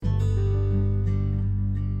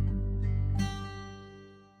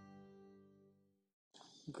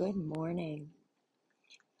Good morning.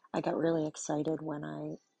 I got really excited when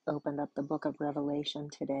I opened up the book of Revelation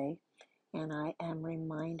today, and I am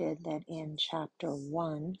reminded that in chapter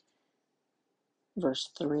 1, verse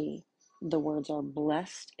 3, the words are,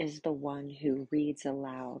 "Blessed is the one who reads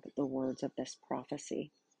aloud the words of this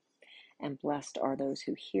prophecy, and blessed are those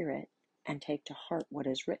who hear it and take to heart what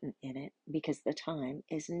is written in it, because the time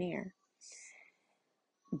is near."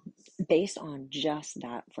 Based on just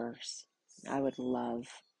that verse, I would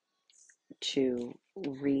love to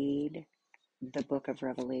read the book of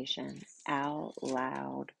Revelation out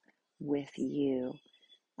loud with you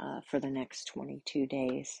for the next 22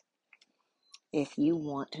 days. If you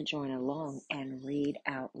want to join along and read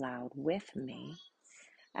out loud with me,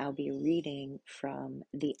 I'll be reading from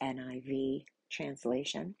the NIV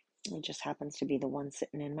translation. It just happens to be the one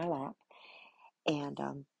sitting in my lap.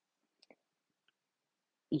 And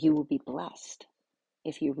you will be blessed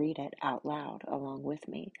if you read it out loud along with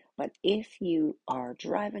me. But if you are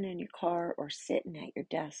driving in your car or sitting at your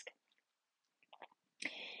desk,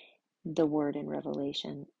 the word in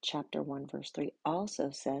Revelation chapter 1 verse 3 also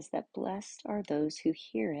says that blessed are those who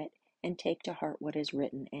hear it and take to heart what is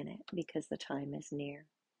written in it, because the time is near.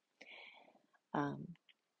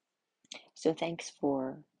 So thanks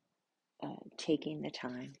for taking the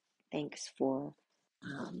time. Thanks for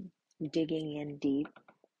digging in deep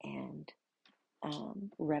and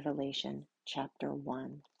Revelation chapter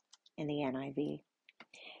 1 in the NIV.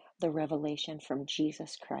 The revelation from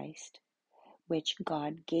Jesus Christ, which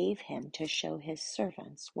God gave him to show his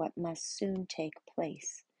servants what must soon take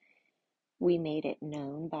place. He made it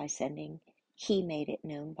known by sending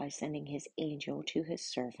his angel to his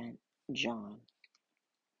servant John,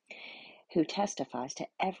 who testifies to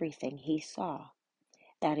everything he saw,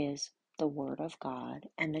 that is, the word of God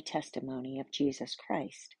and the testimony of Jesus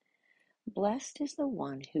Christ. Blessed is the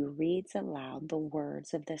one who reads aloud the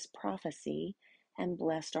words of this prophecy, and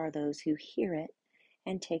blessed are those who hear it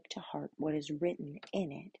and take to heart what is written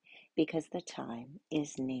in it, because the time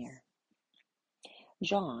is near.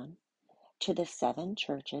 John, to the 7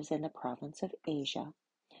 churches in the province of Asia,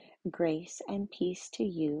 grace and peace to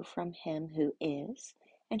you from him who is,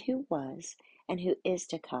 and who was, and who is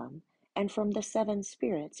to come, and from the 7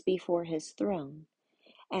 spirits before his throne,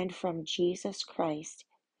 and from Jesus Christ,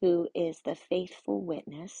 who is the faithful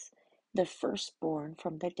witness, the firstborn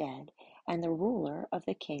from the dead, and the ruler of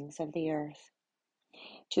the kings of the earth.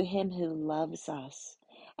 To him who loves us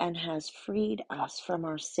and has freed us from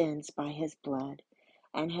our sins by his blood,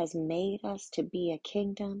 and has made us to be a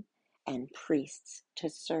kingdom and priests to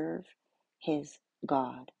serve his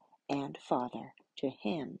God and Father. To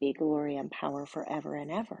him be glory and power forever and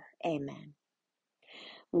ever. Amen.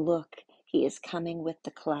 Look, he is coming with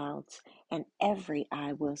the clouds, and every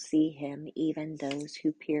eye will see him, even those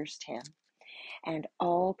who pierced him. And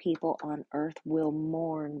all people on earth will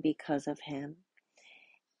mourn because of him.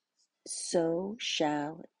 So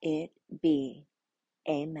shall it be.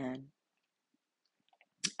 Amen.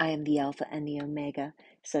 I am the Alpha and the Omega,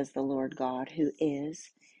 says the Lord God, who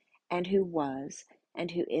is, and who was,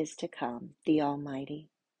 and who is to come, the Almighty.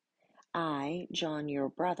 I, John, your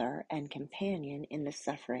brother and companion in the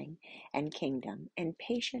suffering and kingdom and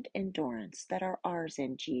patient endurance that are ours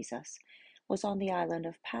in Jesus, was on the island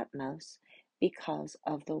of Patmos because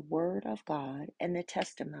of the word of God and the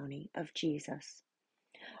testimony of Jesus.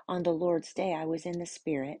 On the Lord's day I was in the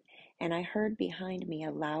Spirit, and I heard behind me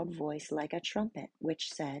a loud voice like a trumpet,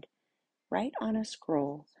 which said, "Write on a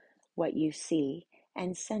scroll what you see,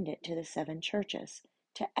 and send it to the 7 churches,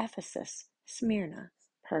 to Ephesus, Smyrna,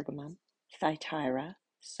 Pergamum, Thyatira,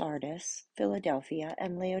 Sardis, Philadelphia,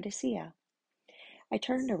 and Laodicea." I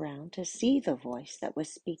turned around to see the voice that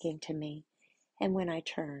was speaking to me, and when I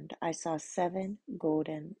turned, I saw 7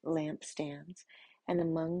 golden lampstands, and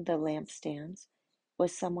among the lampstands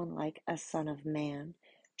was someone like a son of man,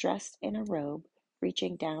 dressed in a robe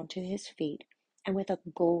reaching down to his feet, and with a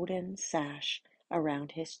golden sash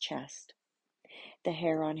around his chest. The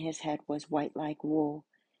hair on his head was white like wool,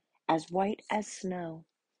 as white as snow,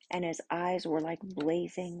 and his eyes were like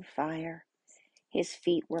blazing fire. His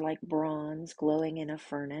feet were like bronze glowing in a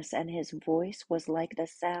furnace, and his voice was like the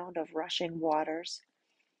sound of rushing waters.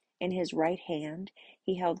 In his right hand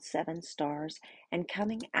he held 7 stars, and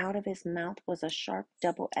coming out of his mouth was a sharp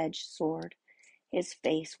double-edged sword. His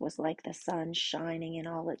face was like the sun shining in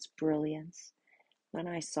all its brilliance. When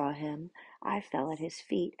I saw him, I fell at his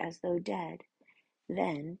feet as though dead.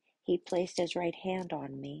 Then he placed his right hand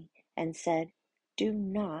on me and said, "Do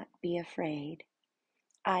not be afraid.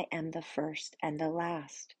 I am the first and the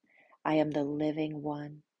last. I am the living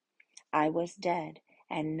one. I was dead,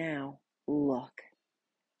 and now look,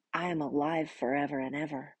 I am alive forever and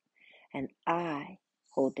ever, and I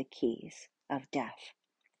hold the keys of death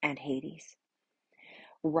and Hades.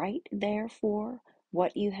 Write therefore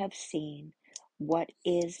what you have seen, what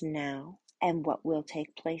is now, and what will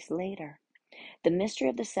take place later. The mystery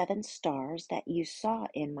of the 7 stars that you saw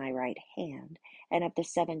in my right hand, and of the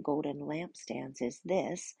 7 golden lampstands is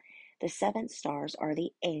this: the 7 stars are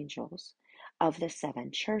the angels of the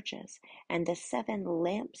 7 churches, and the 7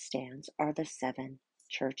 lampstands are the 7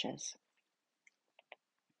 churches.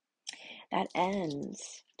 That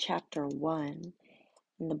ends chapter 1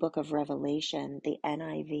 in the book of Revelation, the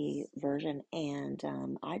NIV version, and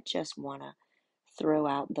I just want to throw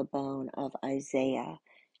out the bone of Isaiah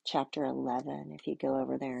chapter 11. If you go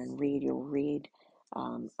over there and read, you'll read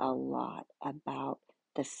a lot about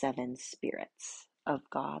the 7 spirits of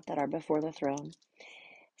God that are before the throne.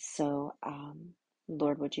 So,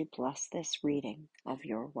 Lord, would you bless this reading of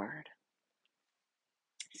your word?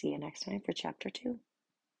 See you next time for chapter 2.